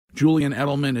Julian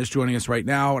Edelman is joining us right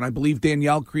now, and I believe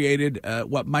Danielle created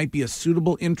what might be a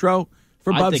suitable intro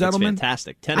for Bubs Edelman. It's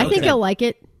fantastic. 10 I think he'll like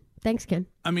it. Thanks, Ken.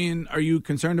 I mean, are you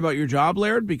concerned about your job,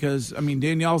 Laird? Because, I mean,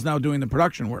 Danielle's now doing the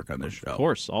production work on this show. Of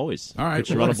course, always. All right.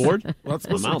 You're on a board? Let's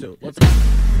listen to it. Edelman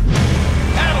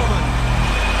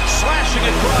slashing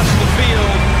across the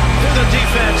field through the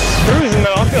defense. Cruising,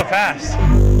 though. I'll feel fast.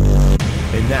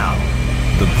 And now,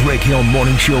 the Greg Hill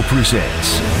Morning Show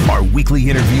presents our weekly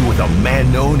interview with a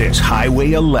man known as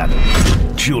Highway 11,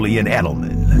 Julian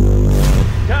Edelman.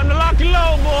 Time to lock and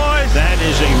load, boys. That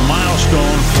is a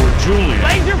milestone for Julian.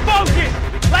 Laser focus.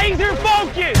 Laser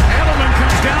focus. Edelman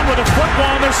comes down with a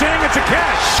football, and they're saying it's a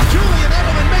catch. Julian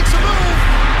Edelman makes a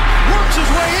move, works his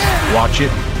way in. Watch it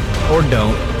or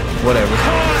don't, whatever.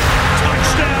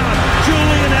 Touchdown,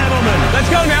 Julian Edelman.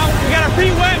 Let's go now. We got our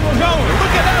feet wet. We're going.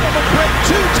 Look at Edelman break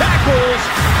 2 tackles,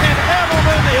 and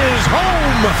Edelman is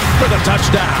home for the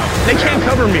touchdown. They can't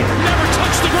cover me. Never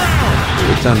touched the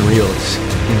ground. It's unreal. It's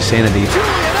insanity. Julian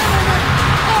Edelman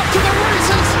off to the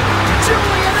races.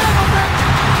 Julian Edelman.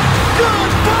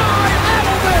 Goodbye,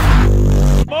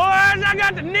 Edelman. Boys, I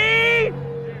got the need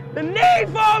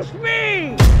for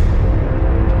speed.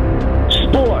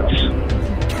 Sports.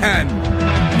 Ken,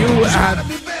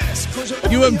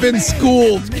 you have been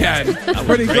schooled, Ken.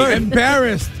 Pretty good.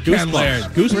 Embarrassed, Ken Laird.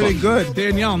 Pretty good.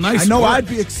 Danielle, nice I know work. I'd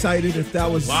be excited if that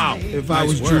was if I Nice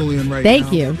was work. Julian right Thank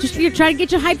now. you. Just you're trying to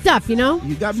get you hyped up, you know?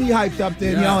 You got me hyped up,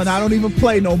 Danielle, Yes. and I don't even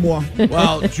play no more.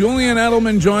 Well, Julian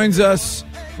Edelman joins us.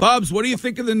 Bubs, what do you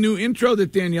think of the new intro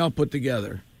that Danielle put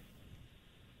together?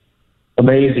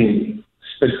 Amazing.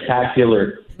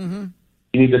 Spectacular. Mm-hmm.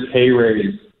 You need a pay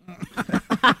raise.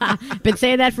 Been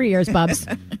saying that for years, Bubs.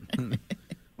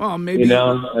 Well, maybe. You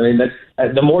know, I mean, that's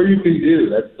the more you can do.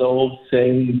 That's the old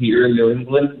saying here in New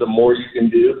England, the more you can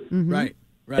do. Right.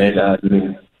 And I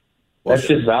mean, that's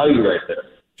just value right there.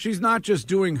 She's not just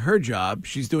doing her job;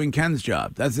 she's doing Ken's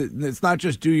job. That's it. It's not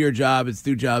just do your job; it's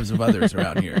do jobs of others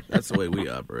around here. That's the way we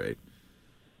operate.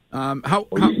 How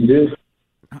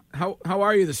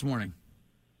are you this morning?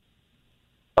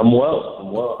 I'm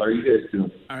well. How are you guys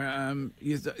doing?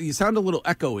 You sound a little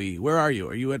echoey. Where are you?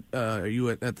 Are you at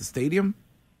the stadium?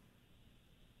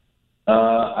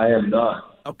 I am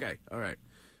not. Okay, all right.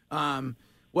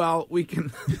 Well, we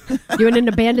can. You in an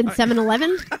abandoned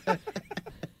 7-Eleven?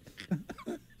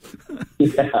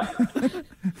 Yeah.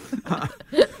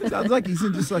 Sounds like he's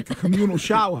in just like a communal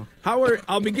shower.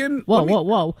 I'll begin.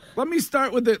 Whoa. Let me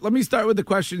start with the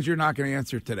questions you're not going to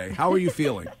answer today. How are you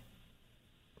feeling?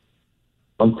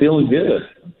 I'm feeling good.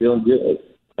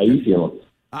 How you feeling?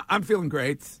 I'm feeling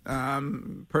great,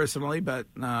 personally, but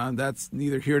that's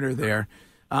neither here nor there.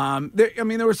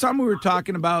 There were some we were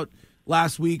talking about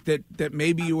last week that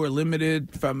maybe you were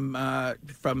limited from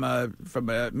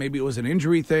maybe it was an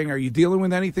injury thing. Are you dealing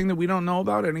with anything that we don't know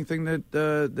about? Anything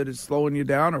that is slowing you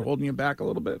down or holding you back a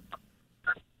little bit?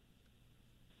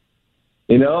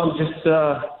 You know, I'm just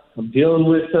I'm dealing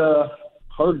with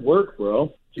hard work,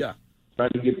 bro. Yeah.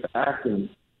 Trying to get back and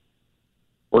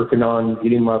working on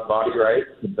getting my body right,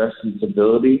 the best of its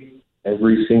ability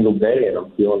every single day, and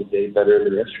I'm feeling a day better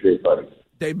than yesterday, buddy.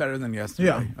 Day better than yesterday.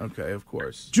 Yeah. Okay, of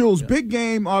course. Jules, big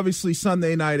game, obviously,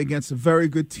 Sunday night against a very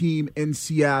good team in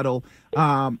Seattle.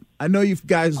 I know you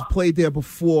guys played there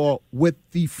before with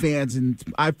the fans, and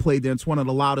I've played there. It's one of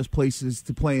the loudest places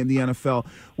to play in the NFL.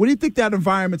 What do you think that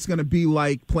environment's going to be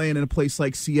like playing in a place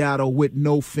like Seattle with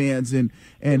no fans, and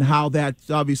how that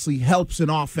obviously helps an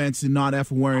offense and not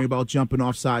ever worrying about jumping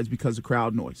off sides because of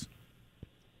crowd noise?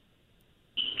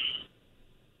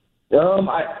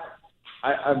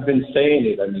 I've been saying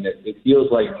it. I mean, it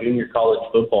feels like junior college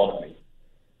football to me.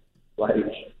 Like,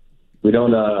 you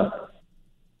don't have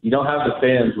the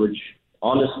fans, which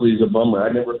honestly is a bummer.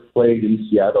 I never played in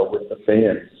Seattle with the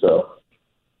fans, so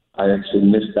I actually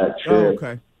missed that trip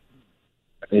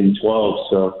in 12.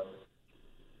 So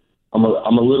I'm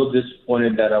a little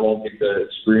disappointed that I won't get to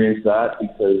experience that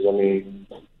because, I mean,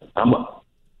 I'm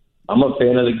a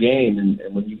fan of the game, and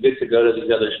when you get to go to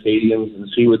these other stadiums and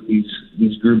see what these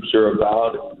groups are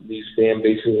about, these fan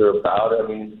bases are about, I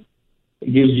mean,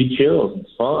 it gives you chills.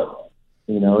 It's fun.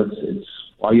 You know, it's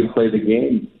why you play the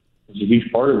game. It's a huge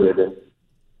part of it. And,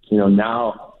 you know,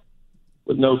 now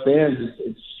with no fans,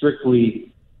 it's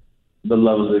strictly the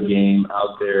love of the game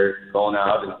out there, going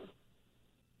out and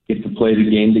get to play the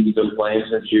game that you've been playing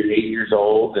since you're 8 years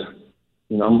old. And,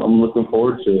 you know, I'm looking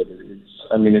forward to it.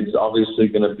 It's obviously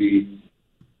going to be,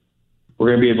 we're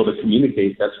going to be able to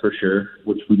communicate, that's for sure,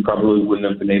 which we probably wouldn't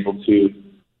have been able to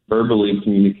verbally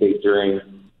communicate during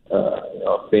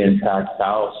a fan-packed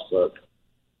house. But,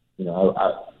 you know,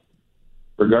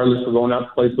 regardless of going out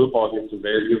to play football against a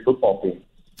very good football team.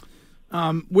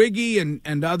 Wiggy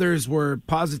and others were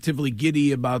positively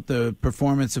giddy about the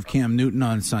performance of Cam Newton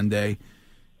on Sunday,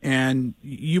 and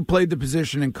you played the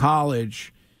position in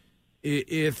college.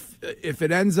 If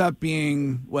it ends up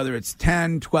being, whether it's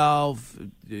 10, 12,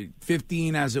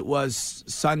 15 as it was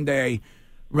Sunday,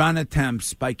 run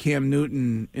attempts by Cam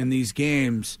Newton in these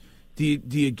games, do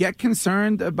you get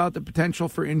concerned about the potential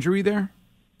for injury there?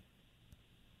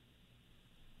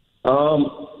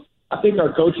 I think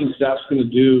our coaching staff's going to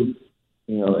do,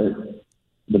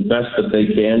 the best that they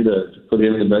can to put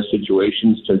him in the best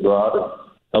situations to go out and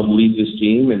help lead this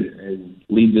team and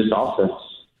lead this offense,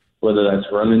 whether that's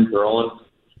running, throwing.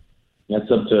 That's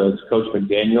up to Coach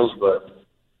McDaniels. But,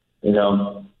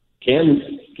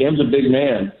 Cam's a big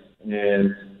man,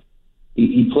 and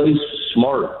he plays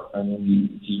smart. I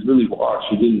mean, he's really washed.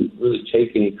 He didn't really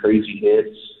take any crazy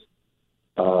hits.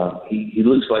 He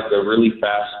looks like a really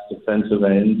fast defensive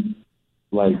end,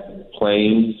 like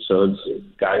playing. So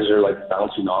guys are like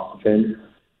bouncing off of him.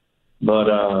 But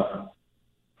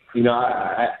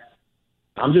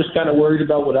I'm just kind of worried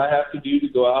about what I have to do to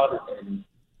go out and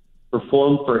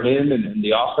perform for him and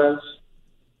the offense.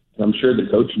 And I'm sure the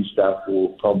coaching staff will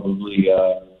probably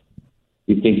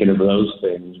be thinking of those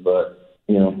things. But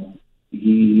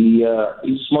he's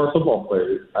a smart football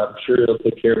player. I'm sure he'll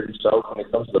take care of himself when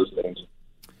it comes to those things.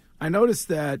 I noticed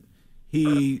that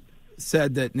he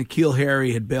said that N'Keal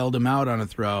Harry had bailed him out on a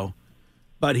throw,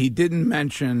 but he didn't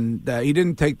mention that he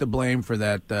didn't take the blame for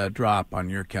that drop on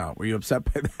your count. Were you upset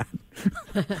by that?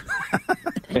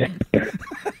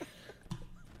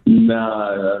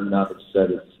 No, I'm not upset.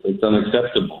 It's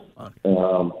unacceptable.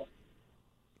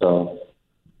 So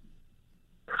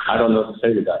I don't know what to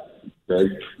say to that,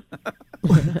 Greg.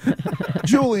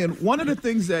 Julian, one of the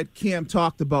things that Cam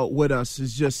talked about with us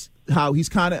is just how he's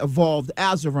kind of evolved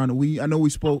as a runner. We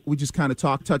just kind of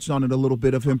touched on it a little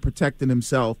bit of him protecting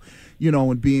himself,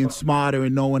 and being smarter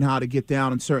and knowing how to get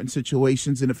down in certain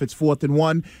situations. And if it's 4th and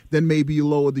 1, then maybe you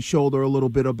lower the shoulder a little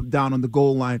bit up down on the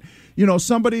goal line.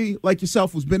 Somebody like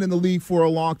yourself who's been in the league for a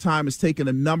long time, has taken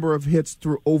a number of hits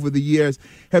over the years.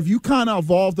 Have you kind of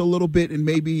evolved a little bit in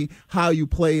maybe how you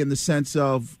play in the sense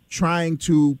of trying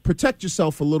to protect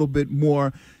yourself a little bit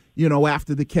more,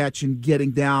 after the catch and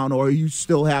getting down, or you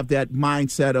still have that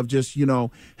mindset of just,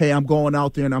 hey, I'm going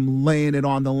out there and I'm laying it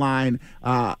on the line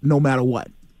no matter what?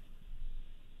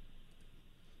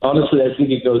 Honestly, I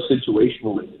think it goes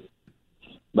situationally.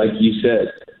 Like you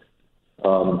said,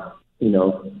 sometimes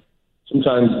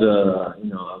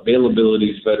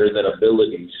availability is better than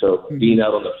ability. So being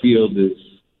out on the field is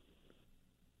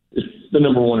the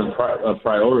number one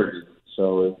priority.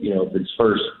 So, if it's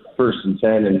first and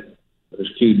 10 and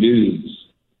there's 2 dudes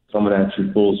coming at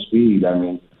you full speed, I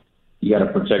mean, you got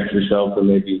to protect yourself and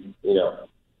maybe,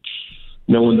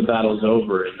 know when the battle's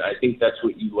over. And I think that's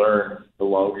what you learn the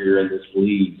longer you're in this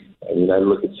league. I mean, I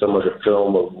look at some of the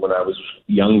film of when I was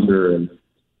younger, and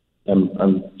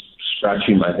I'm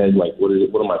scratching my head like, what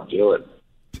am I doing?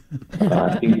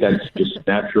 I think that's just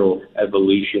natural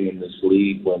evolution in this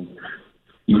league when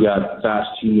you got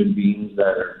fast human beings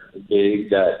that are big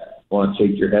that want to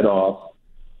take your head off.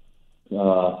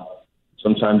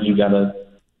 Sometimes you gotta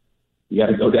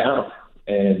go down,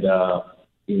 and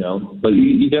but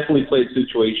you definitely play it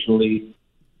situationally,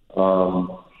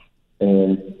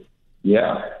 and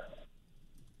yeah.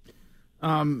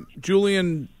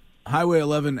 Julian, Highway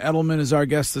 11 Edelman is our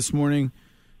guest this morning.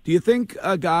 Do you think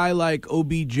a guy like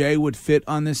OBJ would fit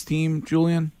on this team,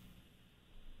 Julian?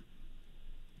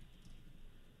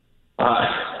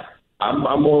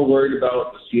 I'm more worried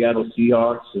about the Seattle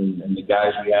Seahawks and the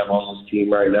guys we have on this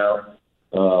team right now,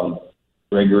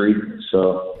 Gregory.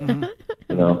 So, that's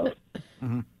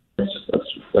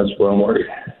what I'm worried.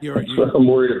 That's what I'm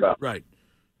worried about. Right.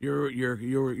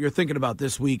 You're thinking about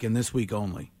this week and this week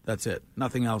only. That's it.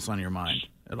 Nothing else on your mind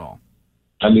at all.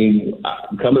 I mean,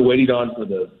 I'm waiting on for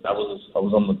I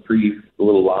was on the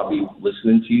little lobby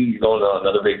listening to you. You're going on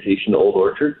another vacation to Old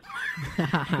Orchard.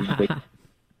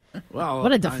 Well,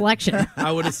 what a deflection!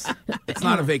 It's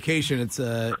not a vacation. It's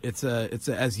a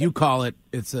as you call it.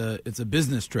 It's a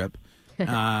business trip,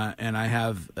 and I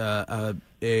have a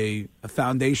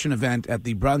foundation event at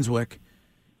the Brunswick,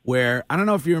 where I don't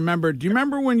know if you remember. Do you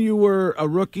remember when you were a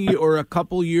rookie or a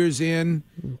couple years in,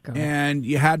 and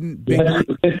you hadn't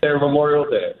there Memorial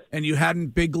Day, and you hadn't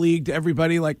big leagued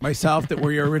everybody like myself that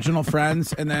were your original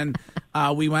friends, and then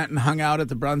we went and hung out at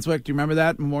the Brunswick. Do you remember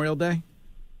that Memorial Day?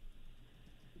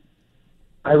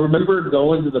 I remember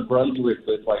going to the Brunswick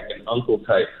with like an uncle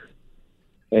type,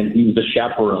 and he was a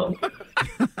chaperone.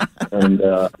 And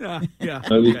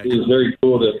it was very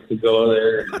cool to go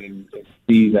there and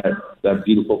see that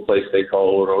beautiful place they call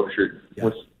Old Orchard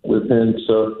with him.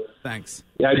 So Thanks.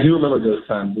 yeah, I do remember those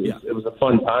times. Yeah. It was a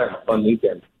fun time, a fun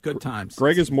weekend. Good times.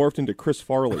 Greg has morphed into Chris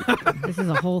Farley. This is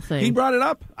a whole thing. He brought it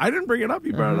up. I didn't bring it up.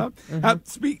 He brought it up.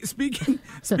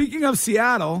 Speaking of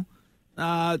Seattle,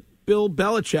 Bill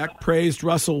Belichick praised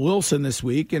Russell Wilson this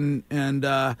week and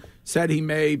said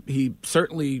he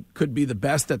certainly could be the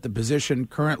best at the position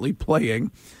currently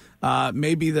playing.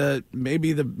 Maybe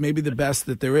the best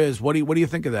that there is. What do you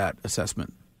think of that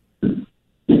assessment?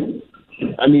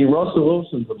 I mean, Russell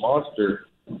Wilson's a monster,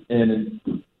 and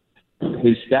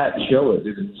his stats show it,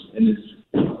 and his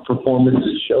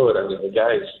performances show it. I mean, the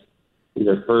guy's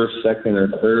either first, second, or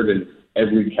third in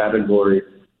every category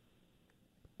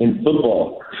in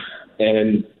football,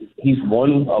 and he's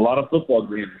won a lot of football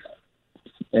games.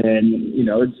 And you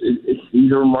know,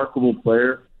 he's a remarkable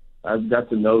player. I've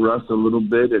got to know Russ a little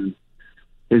bit, and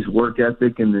his work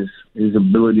ethic and his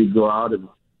ability to go out and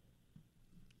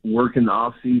work in the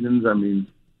off seasons. I mean,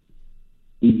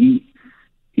 he's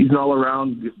an all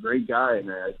around great guy,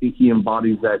 and I think he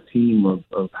embodies that team of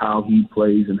how he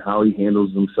plays and how he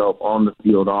handles himself on the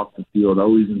field, off the field.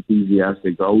 Always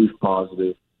enthusiastic, always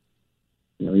positive.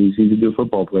 You know, he's a good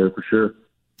football player for sure.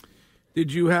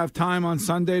 Did you have time on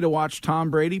Sunday to watch Tom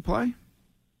Brady play?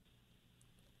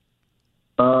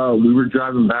 We were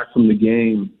driving back from the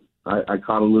game. I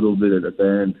caught a little bit at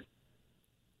the end.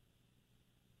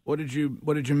 What did you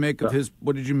make of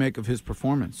his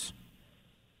performance?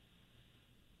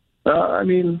 I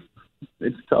mean,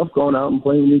 it's tough going out and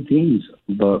playing new teams,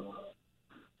 but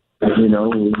you know,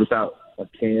 without a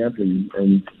camp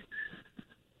and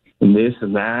this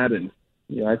and that, and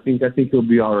yeah, I think he'll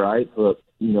be all right. But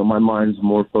you know, my mind's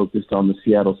more focused on the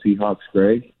Seattle Seahawks,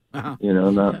 Greg. You know,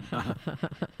 not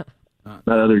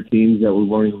other teams that we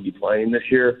won't even be playing this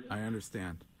year. I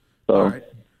understand. So, all right.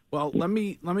 Well, let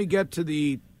me get to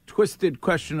the twisted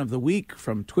question of the week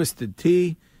from Twisted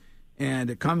Tea, and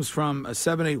it comes from a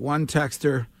 781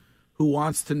 texter who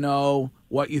wants to know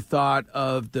what you thought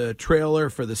of the trailer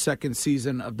for the second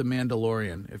season of The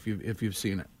Mandalorian, if you've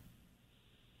seen it.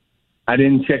 I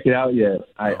didn't check it out yet.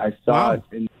 I saw it.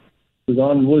 And it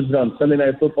was it on Sunday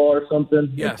Night Football or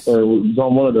something? Yes. Or it was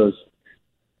on one of those.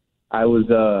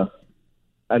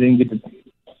 I didn't get to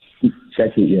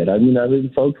check it yet. I mean, I've been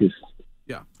focused.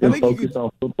 Yeah. I'm focused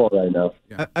on football right now.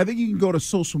 Yeah. I think you can go to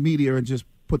social media and just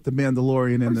put The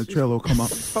Mandalorian and the trailer will come up.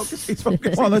 He's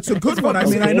focused. Well, that's a good one. I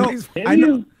mean, I know he's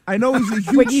a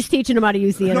huge. Wait, he's teaching him how to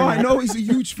use the internet. No, I know he's a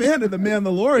huge fan of The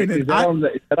Mandalorian. Is that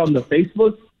on the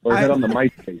Facebook? Or is that on the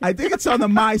MySpace? I think it's on the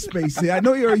MySpace. I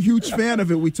know you're a huge fan of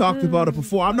it. We talked about it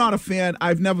before. I'm not a fan.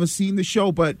 I've never seen the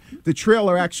show, but the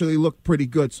trailer actually looked pretty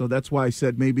good. So that's why I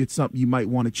said maybe it's something you might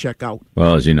want to check out.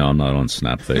 Well, as you know, I'm not on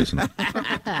Snapface.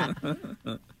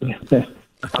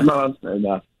 I'm not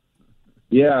on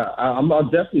Yeah, I'll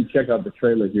definitely check out the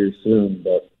trailer here soon.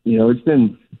 But, you know, it's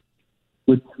been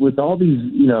with all these,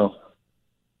 you know,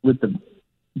 with the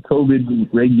COVID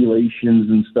regulations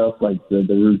and stuff, like the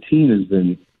routine has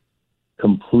been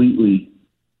completely,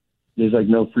 there's like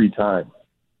no free time.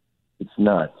 It's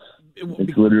nuts.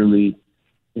 It's literally,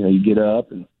 you know, you get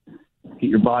up and get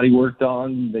your body worked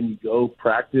on, then you go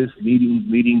practice, meetings,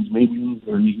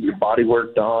 or you get your body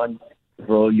worked on,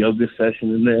 throw a yoga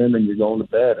session in there, and then you're going to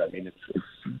bed. I mean,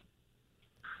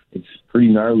 it's pretty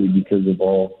gnarly because of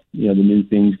all, you know, the new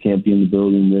things, can't be in the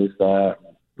building, this, that.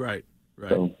 Right.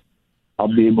 So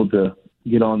I'll be able to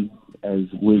get on, as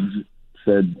Wiggs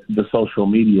said, the social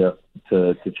media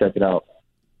to check it out.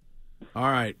 All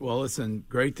right. Well, listen,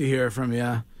 great to hear from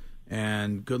you,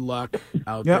 and good luck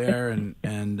out there. And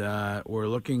we're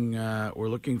looking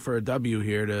for a W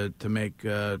here to make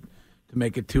it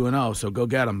 2-0. So go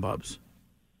get them, Bubs.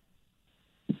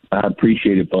 I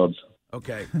appreciate it, Bubs.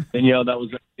 Okay. Danielle, that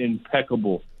was an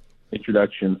impeccable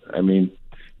introduction. I mean,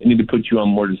 I need to put you on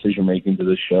more decision making to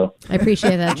this show. I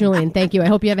appreciate that, Julian. Thank you. I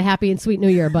hope you have a happy and sweet New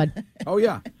Year, bud. Oh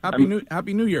yeah, Happy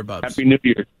New Year, Bubs. Happy New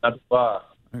Year. That's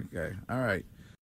Okay. All right.